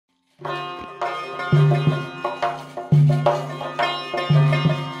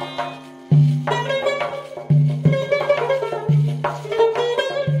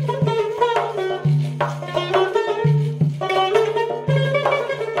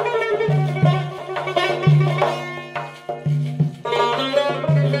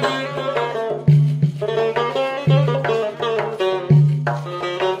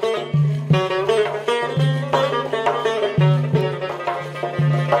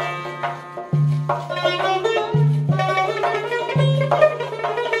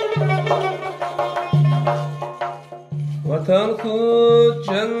Vatan kut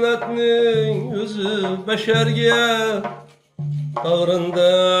cennetning yüzü beşerge,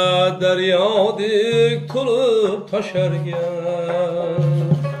 bağrında deryadik tulup taşerge.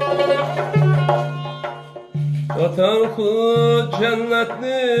 Vatan kut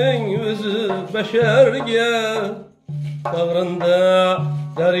cennetning yüzü beşerge, bağrında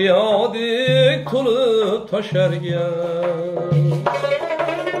deryadik tulup taşerge.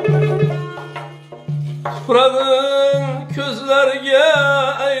 Tuprağın közlerge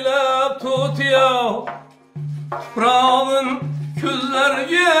eylep tutuya, tuprağın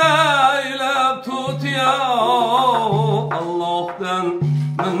közlerge eylep tutuya. Allah'tan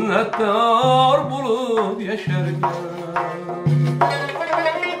minnettar bulup yaşarge.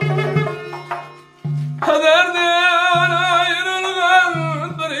 Kaderden ayrılgan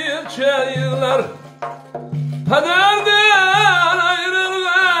bir yıllar, kaderden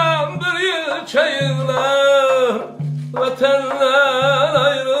ayrılgan bir yıllar, vatandan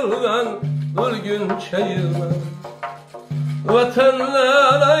ayrılgan ölgün çayırlar,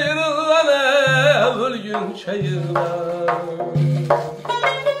 vatandan ayrılgan ölgün çayırlar.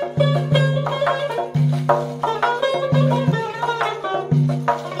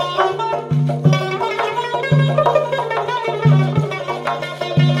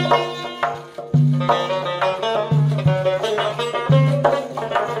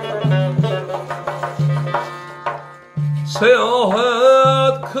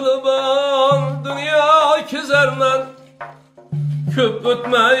 Seyahat kılıban dünya kezermen, köp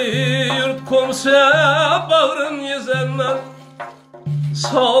ötmeyi yurt komsa bağrın yezermen.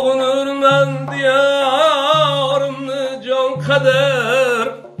 Savunurmen diyarımni can kader,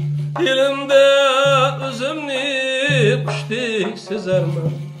 elimde üzümni kuştik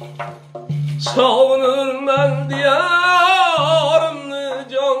sezermen. Savunurmen diyarımni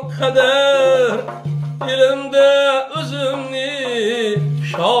can kader, elimde üzümni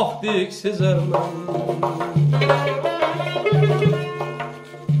şahdik sezermen.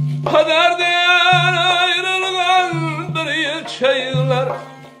 Kaderden ayrılgan bir yıl çayırlar,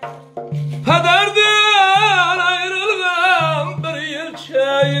 kaderden ayrılgan bir yıl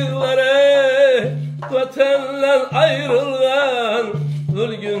çayırlar. Vatandan ayrılgan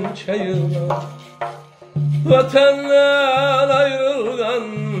ölgün çayırlar, vatandan ayrılgan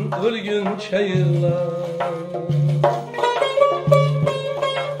ölgün çayırlar.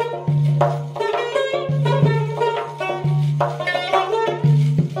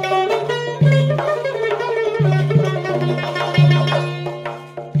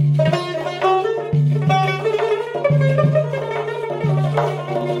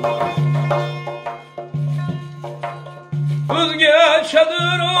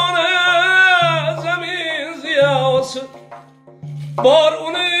 Özgeçedir ona zemin ziyası, var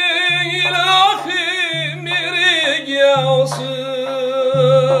onun ilahi mirik yası.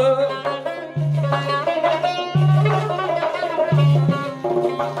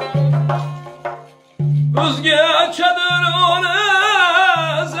 Özgeçedir ona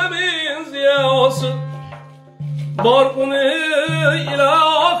zemin ziyası, var onun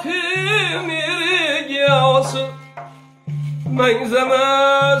ilahi mirik yası.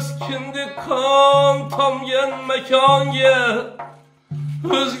 Benzemez kindi kan tamgen mekanga,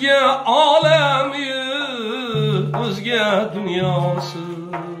 özge alemi, özge dünyası.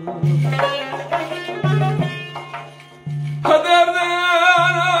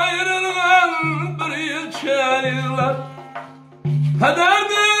 Kaderden ayrılgan bir yıl çayırlar,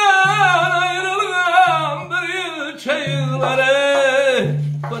 kaderden ayrılgan bir yıl çayırlar.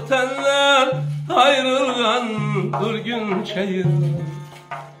 Vatanlar ayrılgan ölgün çayırlar,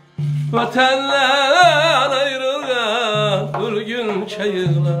 vatanlar ayrılgan ölgün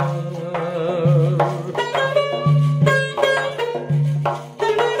çayırlar.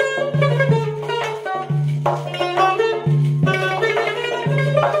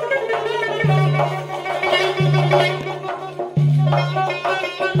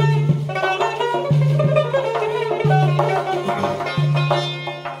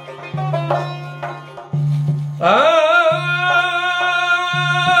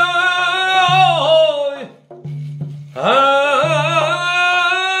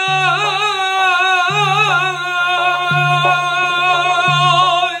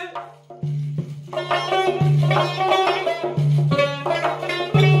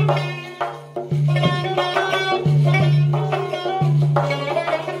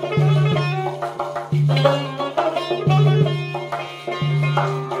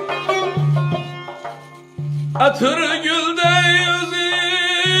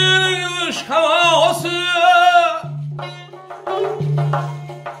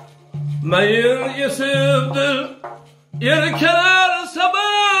 Mayın yesibdir yerkeler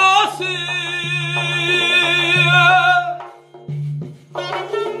sabası.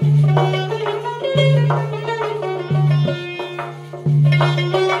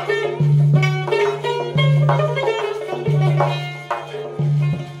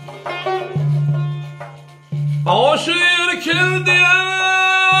 Başı yerkildi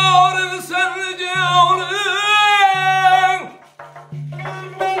yarın sen canın.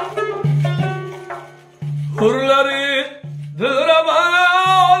 Hurları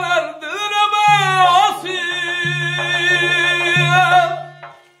dırabalar dırabası.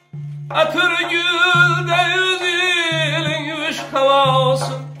 Atır gülde yüzülün yüş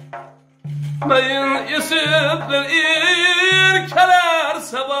kavası. Mayın yesibdir irkeler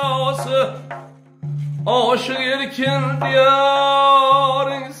sabası. Aşık erkin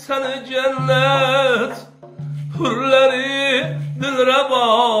diyarın seni cennet. Hurları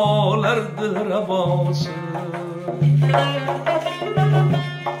dilrabalar dilrabası.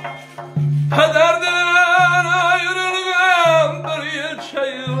 Kaderden ayrılgan bir yıl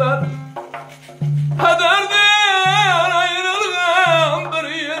çaylar. Kaderden ayrılgan bir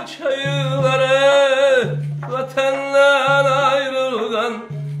yıl çayları. Vatandan ayrılgan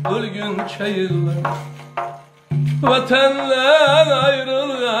ölgün çaylar. Vatandan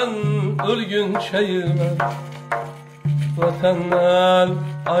ayrılgan ölgün çaylar. Vatandan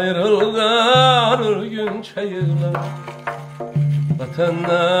ayrılgan ölgün çaylar.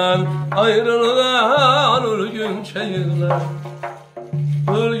 Vatandan ayrılgan ölgün çaylar.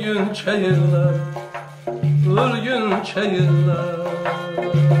 Ölgün çaylar. Ölgün çaylar.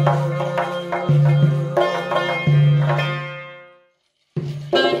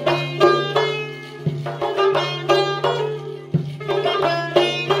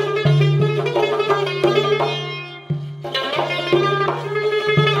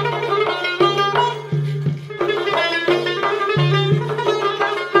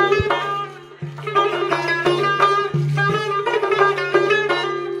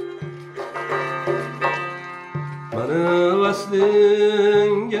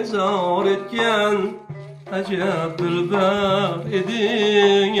 Gezar etken acep dilber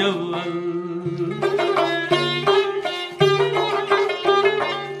edin evvel.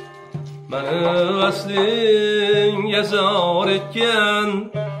 Meni aslin gezar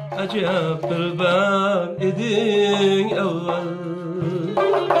etken acep dilber edin evvel.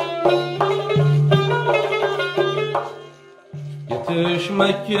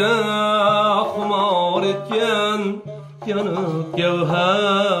 Yetişmekke humar etken yanıp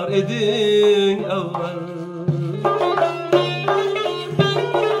gevher edin evvel.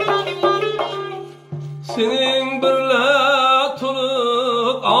 Senin birle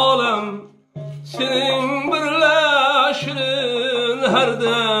toluk alem, senin birle şirin her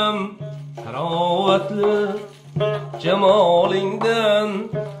dem. Teravetli cemalinden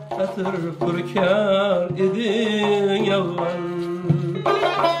etir pürker edin evvel.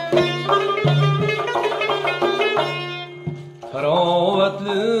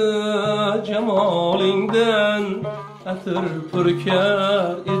 Teravetli cemalinden etir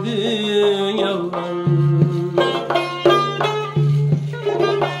pürker edin evvel.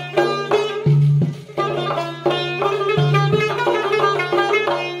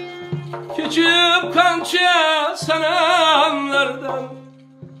 Keçip kança senemlerden,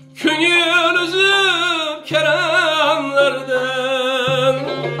 köngül üzüp keremlerden.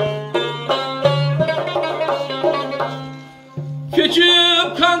 Keçip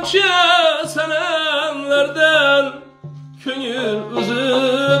kança senemlerden, köngül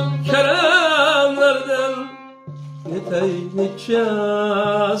üzüp keremlerden. Yetey nice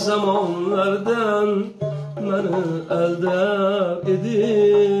zamanlardan meni elde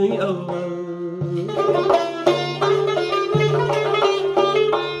edin evvel.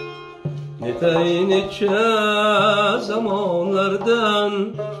 Yetey nice zamanlardan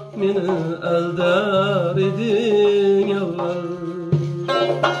meni elde edin evvel.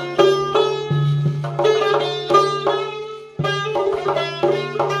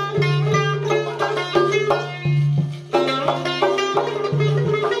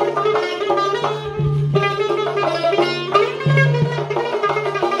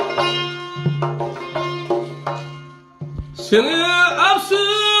 Seni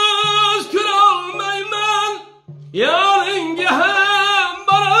apsız kül olmayman, yarınge hem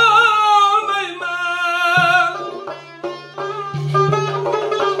baramayman.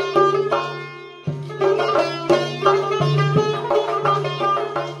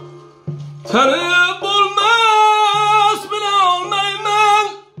 Tanıp olmaz bilolmayman,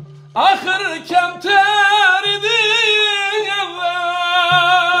 ahir kemter idin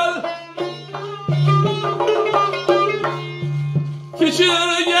evvel.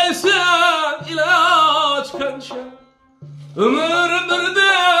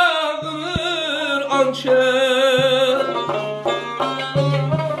 qancha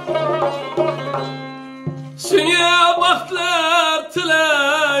senga baxtlar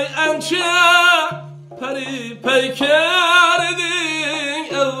tilay ancha pari paykar eding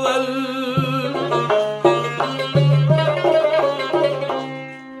avval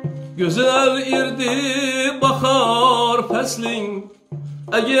go'zal erdi bahor fasling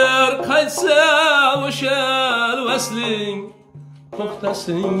agar qaytsa o'shal vasling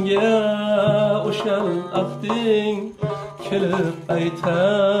to'xtasinga o'shal afting kelib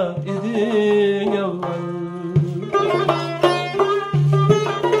aytar eding avval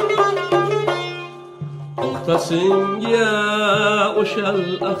to'xtasinga o'shal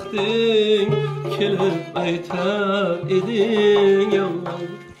afting kelib aytar eding avval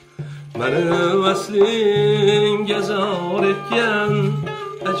mani vaslingga zor etgan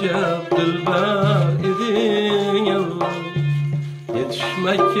ajab dilbar eding avval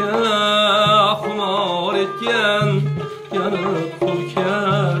yetishmakka xumor etgan yonib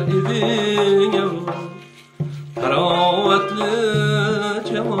pulkar eding avval tarovatli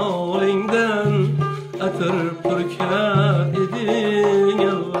jamolingdan atir purkar eding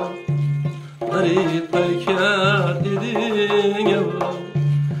avval garib paykar eding avval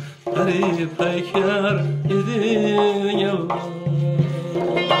garib